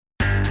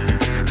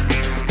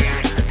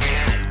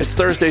It's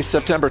Thursday,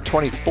 September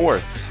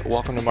 24th.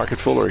 Welcome to Market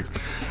Foolery.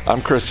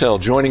 I'm Chris Hill.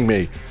 Joining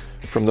me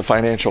from the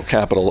financial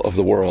capital of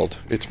the world,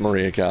 it's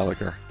Maria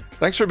Gallagher.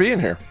 Thanks for being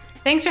here.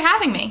 Thanks for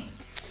having me.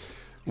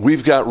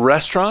 We've got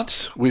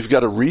restaurants. We've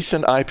got a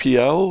recent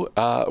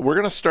IPO. We're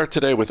going to start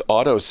today with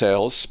auto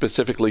sales,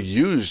 specifically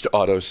used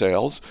auto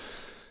sales.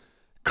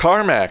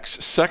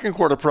 CarMax second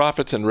quarter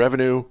profits and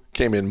revenue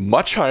came in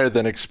much higher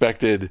than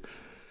expected.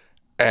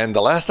 And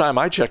the last time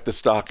I checked the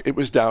stock, it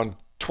was down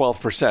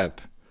 12%.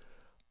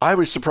 I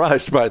was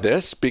surprised by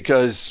this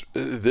because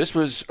this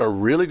was a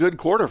really good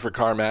quarter for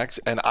CarMax,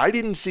 and I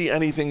didn't see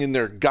anything in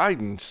their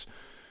guidance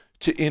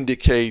to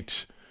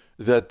indicate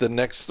that the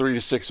next 3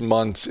 to 6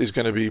 months is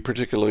going to be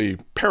particularly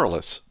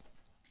perilous.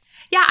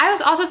 Yeah, I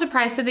was also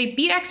surprised. So they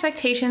beat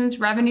expectations.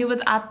 Revenue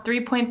was up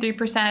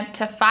 3.3%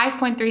 to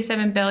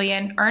 $5.37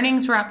 billion.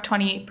 Earnings were up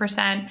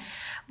 28%.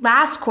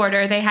 Last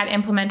quarter, they had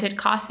implemented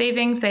cost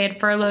savings. They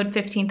had furloughed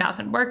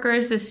 15,000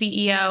 workers. The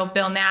CEO,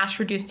 Bill Nash,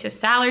 reduced his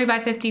salary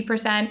by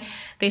 50%.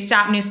 They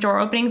stopped new store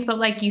openings. But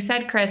like you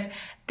said, Chris,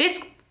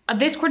 this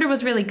quarter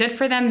was really good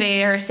for them.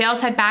 Their sales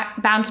had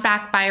bounced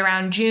back by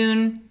around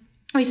June.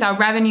 We saw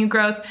revenue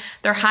growth.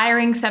 They're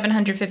hiring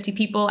 750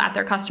 people at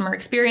their customer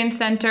experience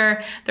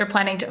center. They're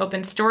planning to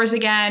open stores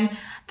again.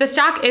 The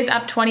stock is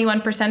up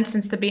 21%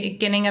 since the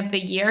beginning of the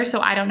year,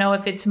 so I don't know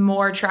if it's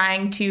more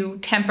trying to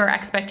temper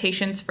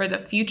expectations for the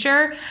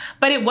future,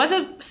 but it was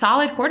a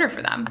solid quarter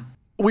for them.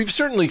 We've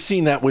certainly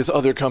seen that with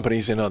other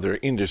companies in other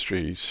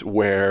industries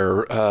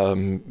where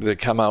they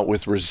come out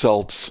with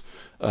results.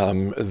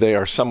 They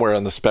are somewhere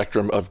on the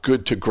spectrum of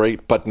good to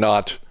great, but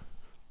not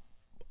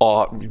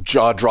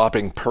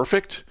jaw-dropping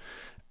perfect,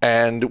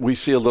 and we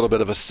see a little bit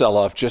of a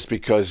sell-off just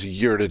because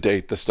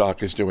year-to-date the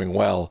stock is doing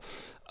well.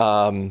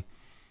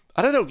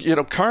 I don't know,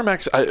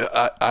 CarMax,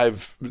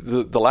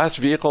 the last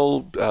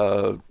vehicle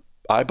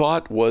I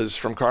bought was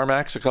from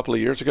CarMax a couple of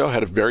years ago,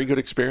 had a very good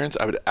experience.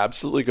 I would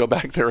absolutely go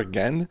back there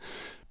again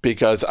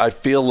because I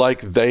feel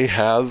like they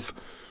have...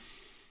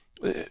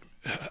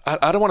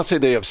 I don't want to say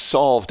they have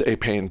solved a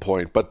pain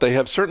point, but they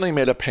have certainly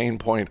made a pain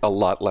point a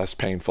lot less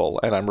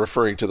painful. And I'm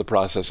referring to the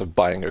process of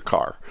buying a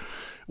car,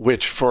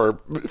 which for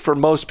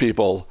most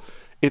people,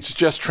 it's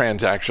just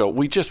transactional.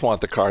 We just want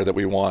the car that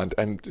we want.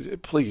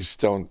 And please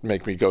don't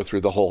make me go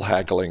through the whole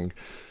haggling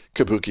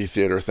kabuki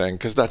theater thing,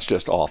 because that's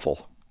just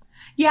awful.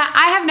 Yeah,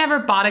 I have never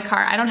bought a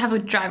car. I don't have a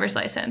driver's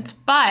license,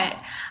 but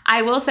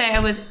I will say I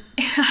was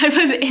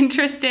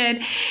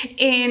interested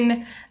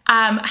in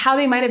how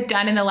they might have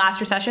done in the last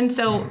recession.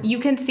 So you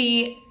can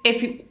see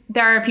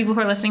there are people who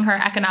are listening who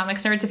are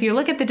economics nerds. If you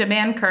look at the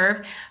demand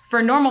curve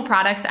for normal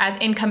products, as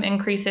income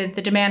increases,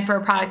 the demand for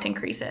a product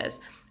increases.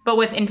 But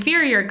with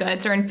inferior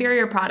goods or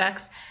inferior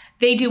products,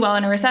 they do well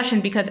in a recession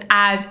because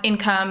as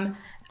income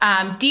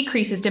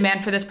decreases,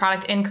 demand for this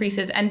product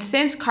increases. And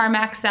since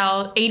CarMax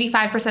sell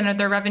 85% of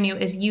their revenue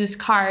is used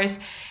cars,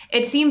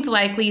 it seems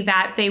likely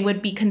that they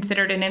would be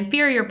considered an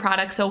inferior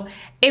product. So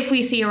if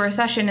we see a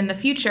recession in the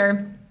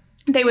future,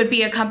 they would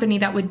be a company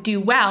that would do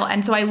well.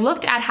 And so I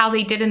looked at how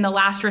they did in the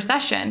last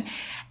recession.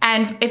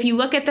 And if you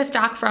look at the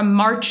stock from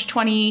March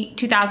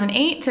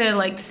 2008 to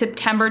like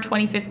September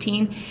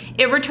 2015,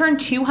 it returned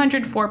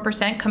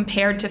 204%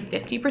 compared to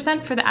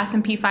 50% for the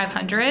S&P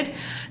 500.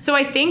 So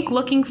I think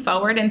looking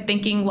forward and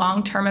thinking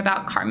long-term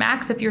about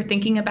CarMax, if you're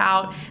thinking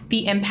about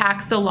the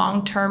impacts, the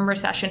long-term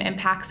recession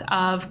impacts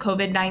of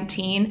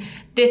COVID-19,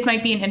 this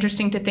might be an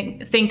interesting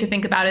thing to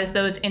think about as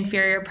those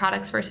inferior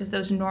products versus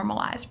those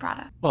normalized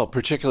products. Well,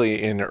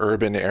 particularly in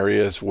urban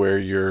areas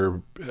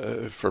where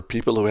for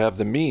people who have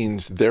the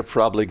means, they're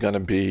probably going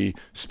to be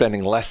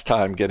spending less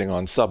time getting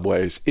on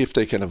subways if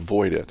they can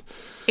avoid it.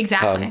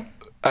 Exactly.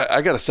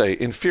 I got to say,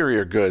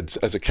 inferior goods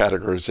as a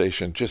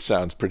categorization just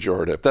sounds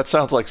pejorative. That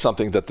sounds like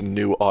something that the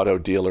new auto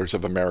dealers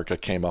of America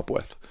came up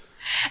with.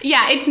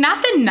 Yeah, it's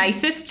not the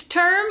nicest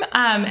term.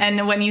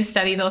 And when you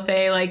study, they'll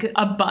say like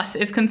a bus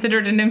is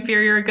considered an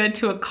inferior good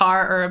to a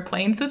car or a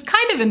plane. So it's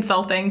kind of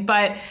insulting,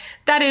 but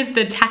that is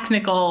the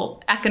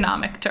technical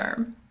economic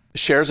term.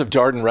 Shares of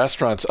Darden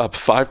Restaurants up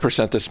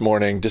 5% this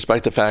morning,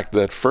 despite the fact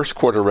that first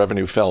quarter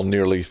revenue fell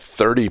nearly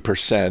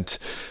 30%.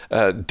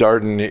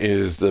 Darden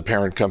is the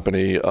parent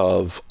company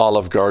of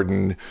Olive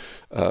Garden,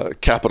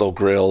 Capital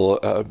Grille,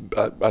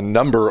 a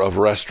number of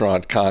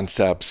restaurant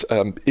concepts.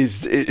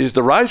 Is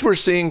the rise we're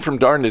seeing from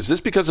Darden, is this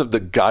because of the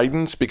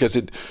guidance? Because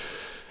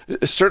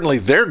certainly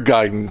their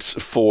guidance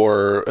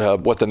for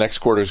what the next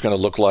quarter is going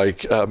to look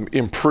like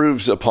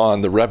improves upon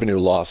the revenue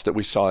loss that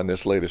we saw in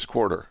this latest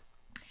quarter.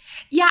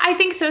 Yeah, I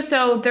think so.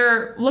 So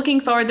they're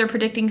looking forward, they're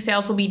predicting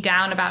sales will be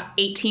down about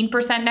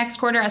 18% next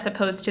quarter, as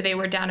opposed to they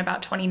were down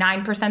about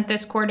 29%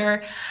 this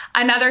quarter.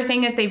 Another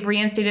thing is they've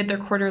reinstated their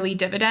quarterly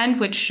dividend,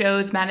 which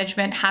shows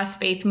management has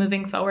faith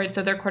moving forward.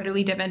 So their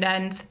quarterly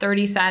dividend's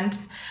 30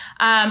 cents.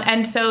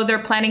 And so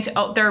they're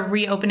they're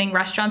reopening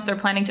restaurants. They're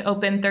planning to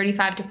open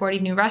 35 to 40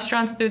 new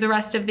restaurants through the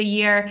rest of the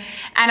year.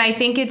 And I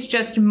think it's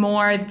just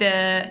more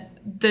the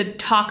the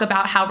talk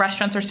about how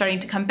restaurants are starting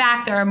to come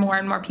back. There are more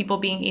and more people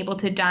being able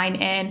to dine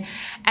in.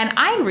 And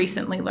I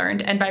recently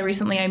learned, and by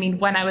recently I mean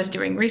when I was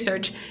doing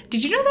research,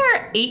 did you know there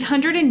are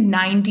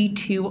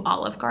 892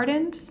 Olive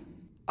Gardens?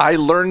 I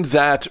learned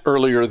that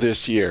earlier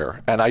this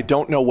year, and I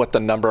don't know what the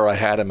number I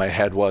had in my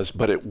head was,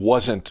 but it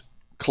wasn't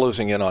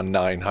closing in on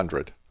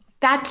 900.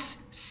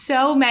 That's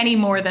so many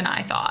more than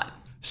I thought.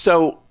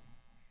 So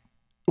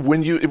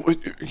when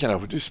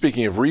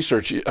speaking of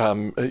research,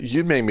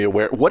 you made me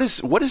aware. What is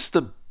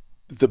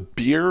the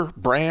beer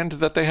brand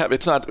that they have?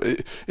 It's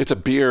a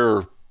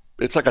beer.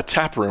 It's like a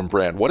taproom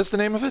brand. What is the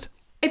name of it?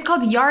 It's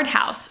called Yard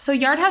House. So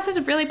Yard House is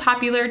really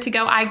popular to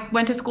go. I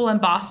went to school in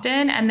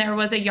Boston, and there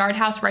was a Yard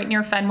House right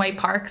near Fenway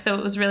Park. So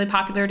it was really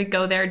popular to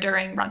go there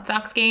during Red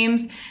Sox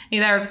games.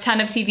 There are a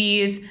ton of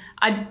TVs,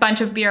 a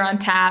bunch of beer on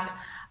tap.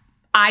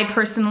 I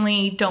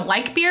personally don't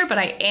like beer, but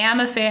I am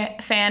a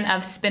fan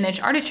of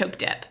spinach artichoke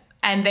dip.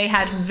 And they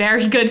had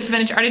very good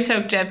spinach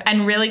artichoke dip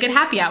and really good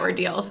happy hour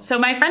deals. So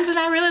my friends and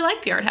I really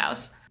liked Yard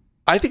House.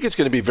 I think it's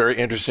going to be very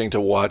interesting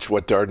to watch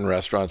what Darden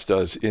Restaurants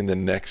does in the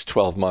next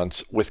 12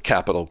 months with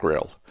Capital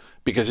Grille.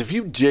 Because if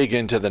you dig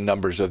into the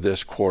numbers of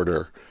this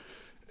quarter,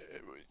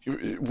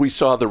 we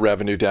saw the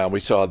revenue down.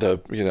 We saw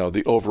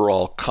the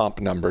overall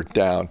comp number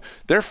down.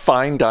 Their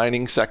fine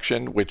dining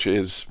section, which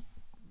is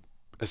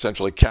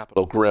essentially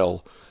Capital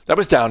Grille, that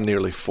was down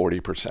nearly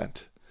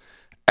 40%.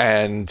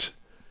 And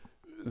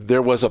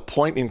there was a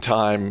point in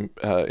time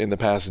in the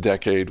past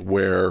decade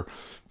where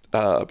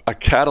a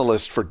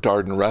catalyst for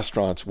Darden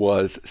Restaurants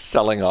was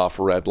selling off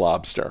Red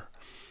Lobster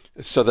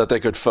so that they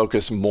could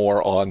focus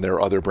more on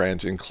their other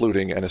brands,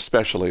 including and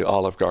especially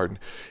Olive Garden.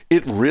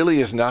 It really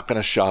is not going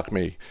to shock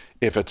me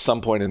if at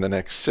some point in the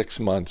next 6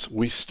 months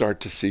we start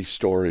to see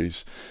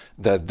stories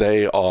that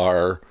they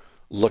are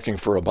looking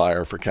for a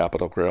buyer for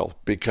Capital Grille,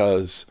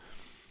 because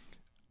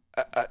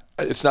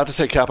it's not to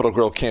say Capital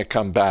Grille can't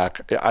come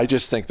back. I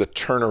just think the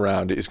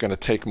turnaround is going to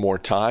take more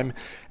time,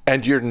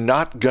 and you're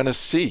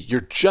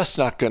just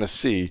not going to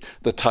see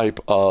the type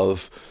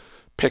of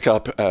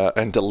pickup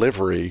and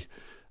delivery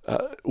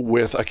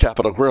with a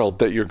Capital Grille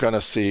that you're going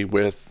to see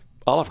with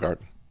Olive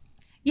Garden.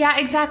 Yeah,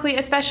 exactly.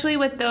 Especially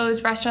with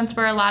those restaurants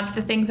where a lot of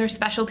the things are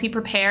specialty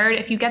prepared.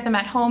 If you get them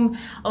at home,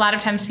 a lot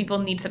of times people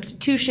need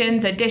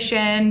substitutions,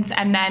 additions,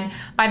 and then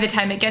by the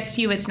time it gets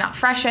to you, it's not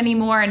fresh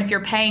anymore. And if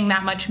you're paying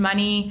that much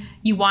money,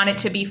 you want it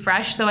to be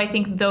fresh. So I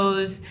think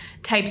those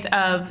types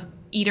of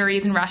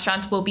eateries and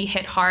restaurants will be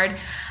hit hard.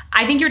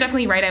 I think you're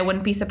definitely right. I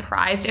wouldn't be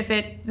surprised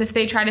if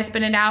they try to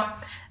spin it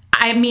out.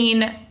 I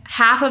mean,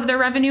 half of their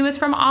revenue is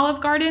from Olive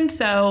Garden.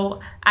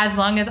 So as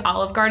long as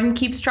Olive Garden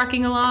keeps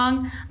trucking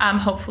along,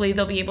 hopefully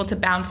they'll be able to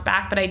bounce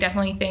back. But I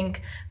definitely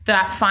think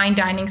that fine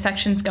dining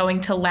section's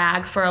going to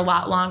lag for a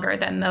lot longer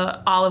than the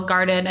Olive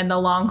Garden and the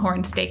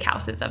Longhorn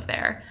Steakhouses of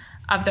their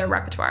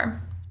repertoire.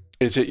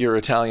 Is it your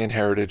Italian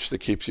heritage that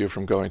keeps you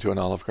from going to an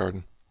Olive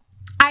Garden?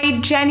 I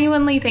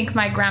genuinely think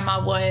my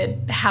grandma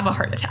would have a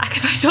heart attack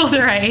if I told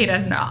her I ate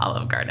at an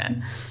Olive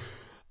Garden.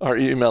 Our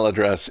email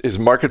address is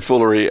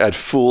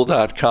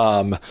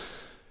marketfoolery@fool.com.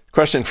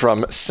 Question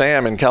from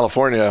Sam in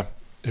California,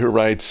 who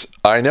writes,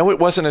 I know it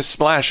wasn't as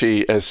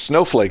splashy as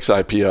Snowflake's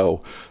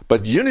IPO,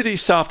 but Unity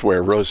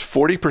Software rose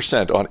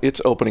 40% on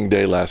its opening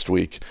day last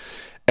week.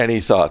 Any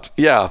thoughts?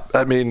 Yeah,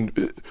 I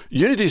mean,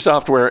 Unity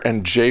Software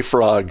and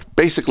JFrog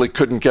basically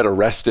couldn't get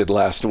arrested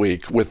last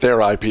week with their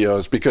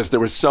IPOs because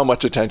there was so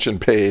much attention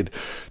paid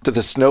to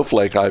the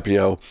Snowflake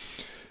IPO.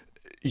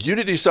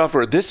 Unity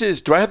Software,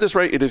 do I have this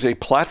right? It is a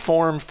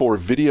platform for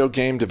video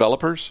game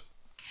developers?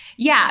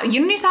 Yeah,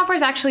 Unity Software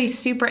is actually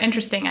super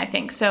interesting, I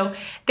think. So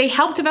they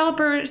help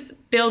developers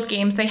build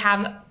games. They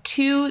have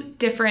two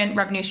different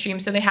revenue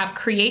streams. So they have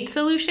create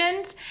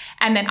solutions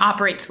and then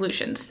operate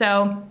solutions.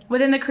 So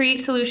within the create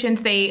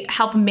solutions, they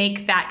help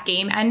make that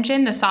game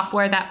engine, the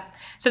software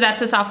that's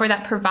the software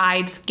that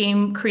provides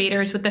game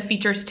creators with the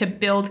features to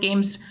build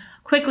games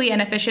quickly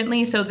and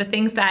efficiently. So the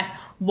things that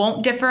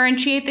won't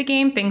differentiate the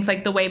game, things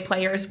like the way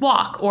players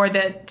walk or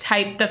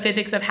the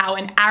physics of how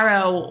an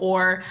arrow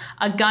or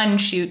a gun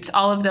shoots,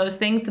 all of those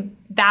things,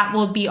 that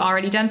will be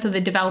already done. So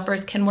the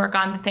developers can work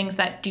on the things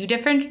that do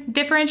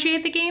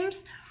differentiate the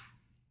games.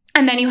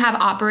 And then you have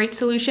operate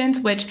solutions,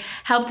 which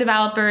help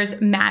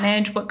developers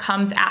manage what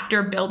comes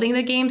after building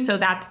the game. So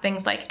that's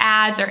things like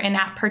ads or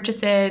in-app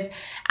purchases,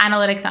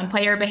 analytics on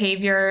player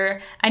behavior,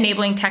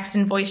 enabling text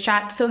and voice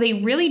chat. So they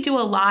really do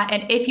a lot.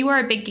 And if you are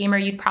a big gamer,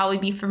 you'd probably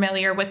be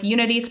familiar with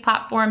Unity's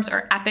platforms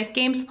or Epic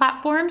Games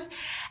platforms.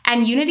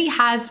 And Unity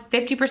has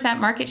 50%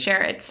 market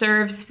share. It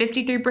serves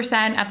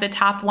 53% of the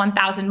top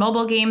 1,000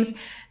 mobile games,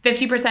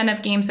 50%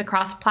 of games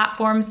across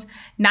platforms,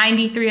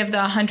 93 of the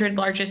 100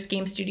 largest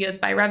game studios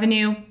by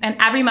revenue. And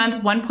every month,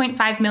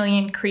 1.5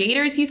 million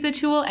creators use the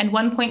tool and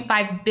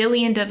 1.5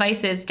 billion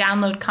devices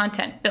download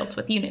content built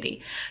with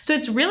Unity. So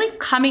it's really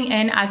coming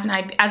in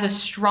as a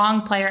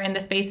strong player in the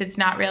space. It's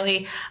not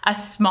really a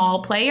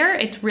small player.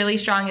 It's really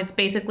strong. It's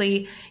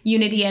basically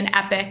Unity and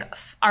Epic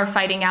are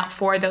fighting out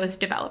for those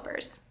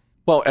developers.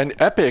 Well, and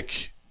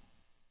Epic,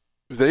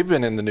 they've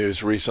been in the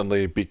news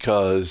recently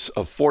because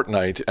of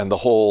Fortnite and the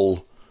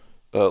whole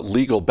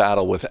legal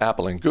battle with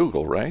Apple and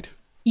Google, right?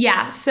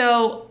 Yeah.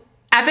 So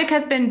Epic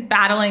has been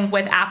battling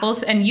with Apple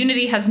and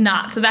Unity has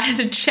not. So that is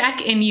a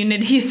check in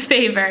Unity's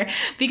favor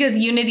because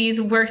Unity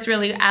works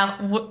really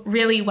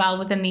well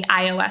within the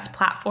iOS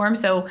platform.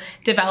 So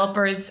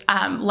developers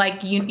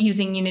like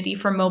using Unity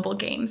for mobile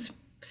games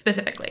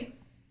specifically.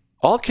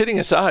 All kidding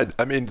aside,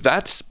 I mean,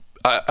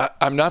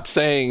 I'm not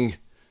saying,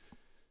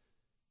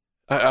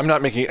 I'm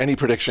not making any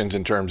predictions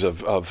in terms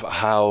of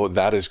how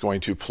that is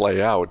going to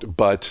play out.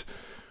 But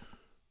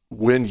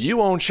when you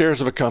own shares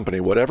of a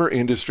company, whatever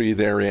industry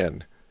they're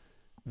in,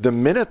 the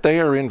minute they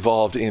are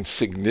involved in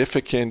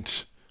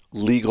significant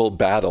legal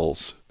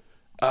battles,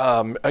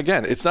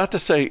 again, it's not to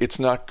say it's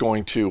not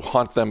going to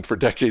haunt them for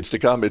decades to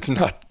come. It's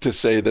not to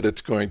say that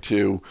it's going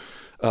to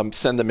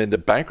send them into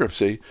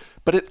bankruptcy,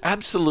 but it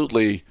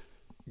absolutely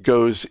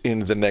goes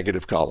in the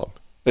negative column.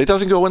 It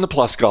doesn't go in the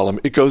plus column.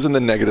 It goes in the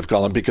negative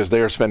column because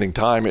they are spending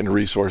time and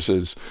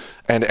resources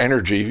and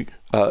energy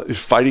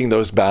fighting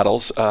those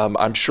battles.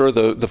 I'm sure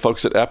the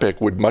folks at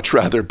Epic would much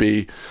rather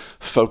be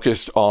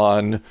focused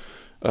on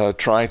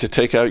trying to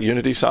take out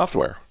Unity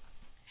software.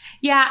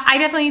 Yeah, I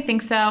definitely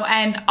think so.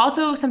 And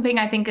also something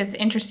I think is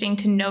interesting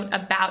to note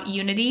about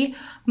Unity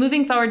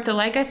moving forward. So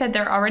like I said,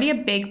 they're already a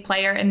big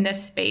player in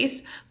this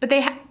space, but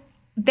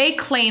they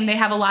claim they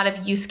have a lot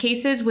of use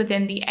cases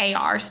within the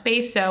AR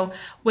space. So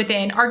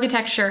within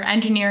architecture,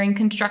 engineering,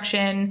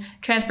 construction,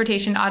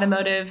 transportation,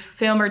 automotive,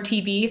 film, or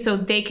TV. So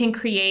they can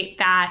create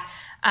that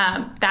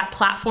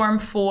platform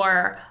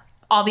for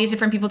all these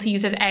different people to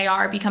use as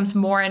AR becomes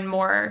more and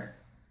more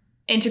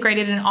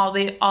integrated in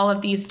all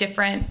of these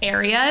different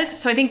areas.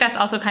 So I think that's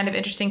also kind of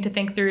interesting to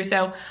think through.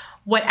 So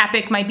what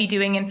Epic might be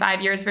doing in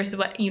 5 years versus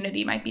what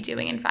Unity might be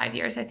doing in 5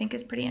 years, I think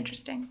is pretty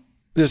interesting.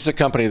 This is a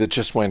company that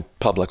just went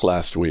public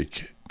last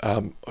week.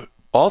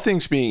 All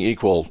things being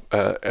equal,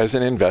 as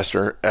an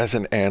investor, as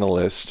an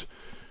analyst,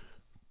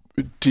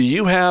 do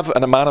you have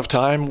an amount of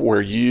time where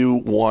you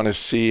want to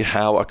see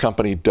how a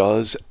company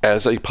does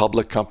as a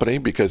public company?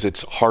 Because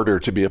it's harder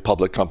to be a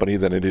public company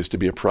than it is to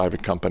be a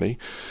private company.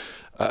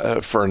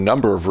 For a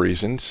number of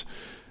reasons.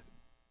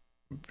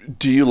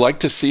 Do you like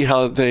to see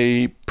how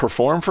they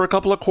perform for a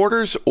couple of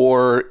quarters?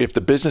 Or if the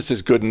business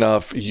is good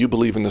enough, you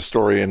believe in the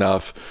story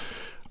enough,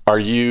 are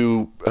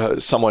you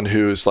someone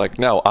who's like,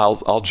 no,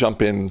 I'll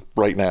jump in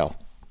right now?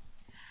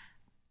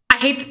 I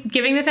hate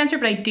giving this answer,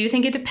 but I do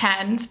think it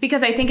depends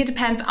because I think it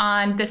depends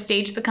on the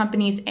stage the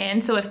company's in.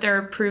 So if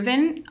they're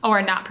proven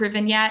or not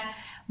proven yet,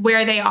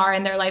 where they are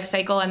in their life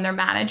cycle and their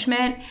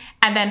management,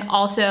 and then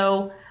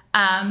also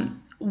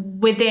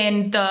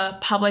within the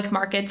public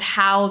markets,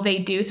 how they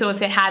do. So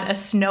if it had a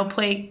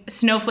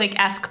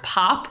snowflake-esque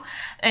pop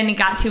and it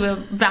got to a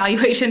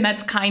valuation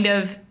that's kind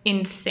of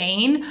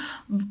insane,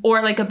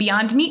 or like a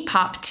Beyond Meat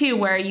pop too,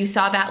 where you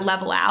saw that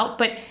level out.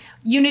 But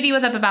Unity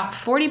was up about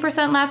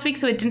 40% last week,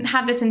 so it didn't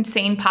have this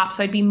insane pop.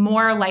 So I'd be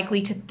more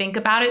likely to think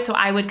about it. So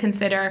I would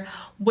consider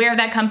where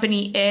that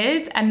company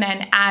is, and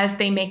then as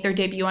they make their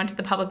debut onto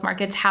the public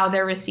markets, how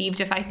they're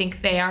received, if I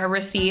think they are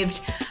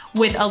received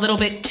with a little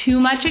bit too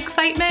much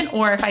excitement,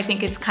 or if I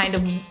think it's kind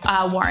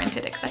of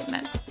warranted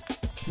excitement.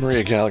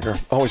 Maria Gallagher,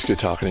 always good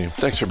talking to you.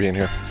 Thanks for being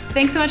here.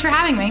 Thanks so much for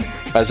having me.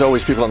 As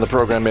always, people on the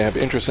program may have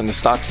interest in the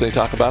stocks they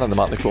talk about, and the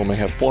Motley Fool may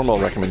have formal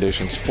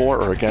recommendations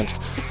for or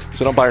against.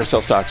 So don't buy or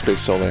sell stocks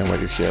based solely on what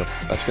you hear.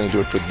 That's going to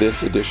do it for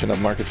this edition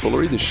of Market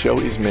Foolery. The show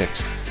is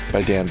mixed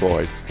by Dan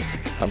Boyd.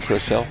 I'm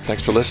Chris Hill.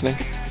 Thanks for listening.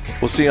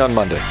 We'll see you on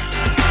Monday.